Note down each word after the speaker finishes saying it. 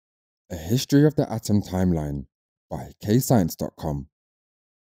A History of the Atom Timeline by KayScience.com.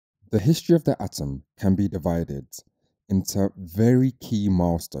 The history of the atom can be divided into very key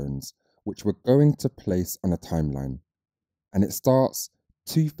milestones which we're going to place on a timeline. And it starts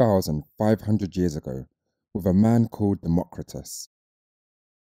 2,500 years ago with a man called Democritus.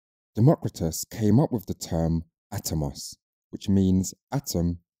 Democritus came up with the term atomos, which means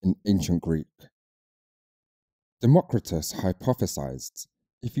atom in ancient Greek. Democritus hypothesized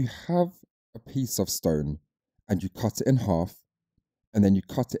if you have a piece of stone and you cut it in half, and then you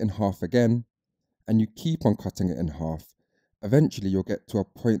cut it in half again, and you keep on cutting it in half, eventually you'll get to a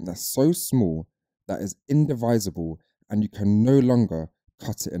point that's so small that is indivisible and you can no longer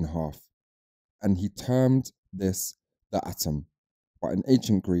cut it in half. And he termed this the atom, but in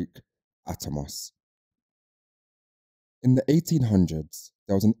ancient Greek, atomos. In the 1800s,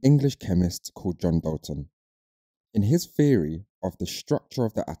 there was an English chemist called John Dalton. In his theory of the structure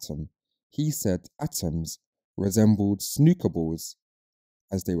of the atom, he said atoms resembled snooker balls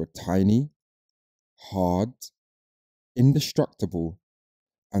as they were tiny, hard, indestructible,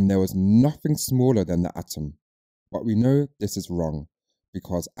 and there was nothing smaller than the atom. But we know this is wrong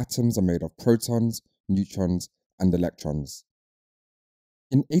because atoms are made of protons, neutrons, and electrons.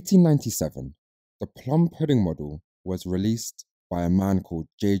 In 1897, the plum pudding model was released by a man called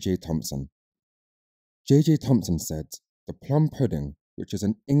J.J. Thompson. J.J. Thompson said the plum pudding, which is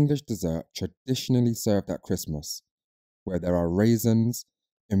an English dessert traditionally served at Christmas, where there are raisins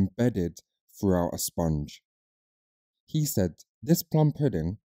embedded throughout a sponge. He said this plum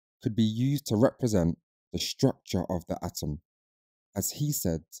pudding could be used to represent the structure of the atom. As he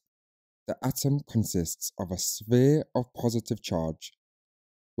said, the atom consists of a sphere of positive charge,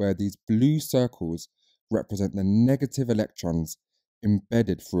 where these blue circles represent the negative electrons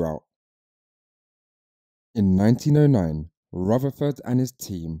embedded throughout. In 1909, Rutherford and his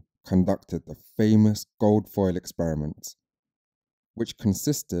team conducted the famous gold foil experiment, which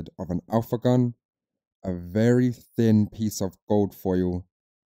consisted of an alpha gun, a very thin piece of gold foil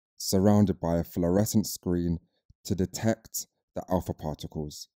surrounded by a fluorescent screen to detect the alpha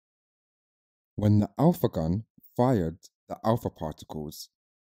particles. When the alpha gun fired the alpha particles,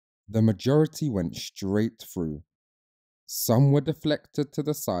 the majority went straight through. Some were deflected to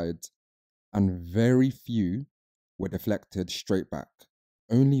the side, and very few were deflected straight back,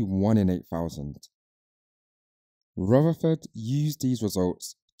 only 1 in 8,000. Rutherford used these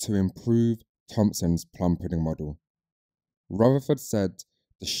results to improve Thompson's plum pudding model. Rutherford said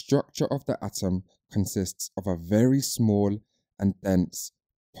the structure of the atom consists of a very small and dense,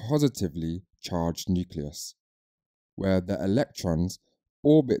 positively charged nucleus, where the electrons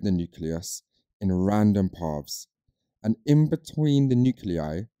orbit the nucleus in random paths, and in between the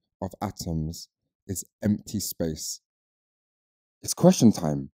nuclei of atoms is empty space. It's question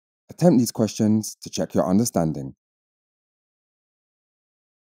time. Attempt these questions to check your understanding.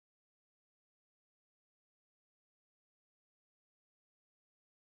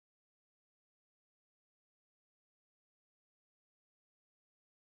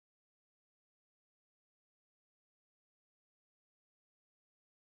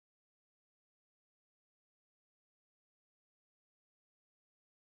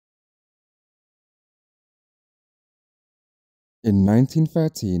 In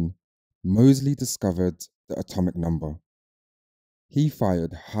 1913, Moseley discovered the atomic number. He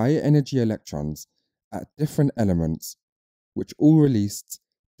fired high-energy electrons at different elements, which all released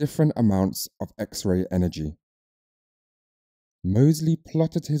different amounts of X-ray energy. Moseley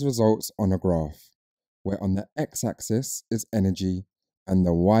plotted his results on a graph, where on the x-axis is energy and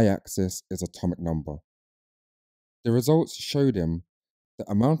the y-axis is atomic number. The results showed him the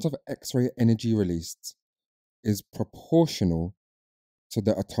amount of X-ray energy released is proportional to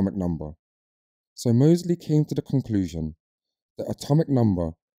the atomic number. So Moseley came to the conclusion that atomic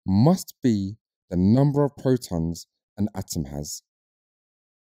number must be the number of protons an atom has.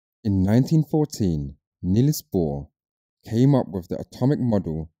 In 1914, Niels Bohr came up with the atomic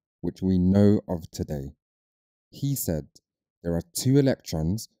model which we know of today. He said there are 2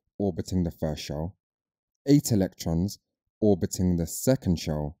 electrons orbiting the first shell, 8 electrons orbiting the second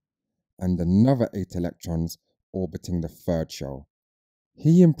shell, and another 8 electrons orbiting the third shell.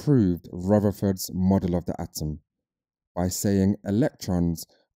 He improved Rutherford's model of the atom by saying electrons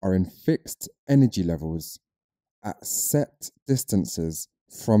are in fixed energy levels at set distances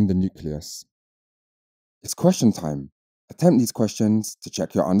from the nucleus. It's question time. Attempt these questions to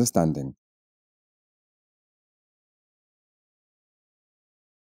check your understanding.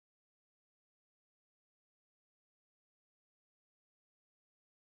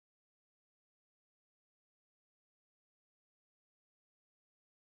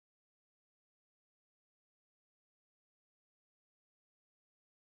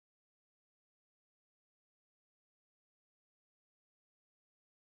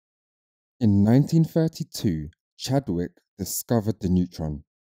 In 1932, Chadwick discovered the neutron.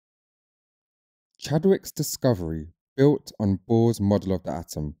 Chadwick's discovery built on Bohr's model of the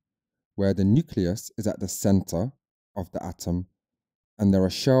atom, where the nucleus is at the center of the atom and there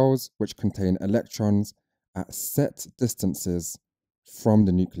are shells which contain electrons at set distances from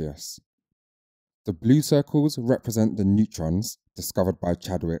the nucleus. The blue circles represent the neutrons discovered by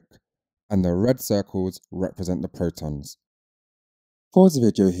Chadwick, and the red circles represent the protons. Pause the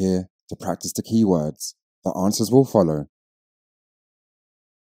video here to practice the keywords. The answers will follow.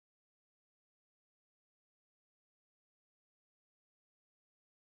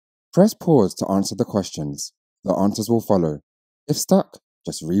 Press pause to answer the questions. The answers will follow. If stuck,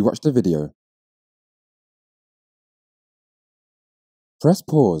 just rewatch the video. Press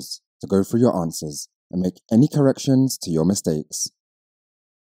pause to go through your answers and make any corrections to your mistakes.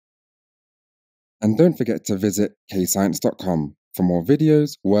 And don't forget to visit KayScience.com for more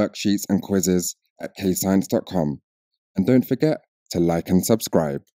videos, worksheets and quizzes at KayScience.com. And don't forget to like and subscribe.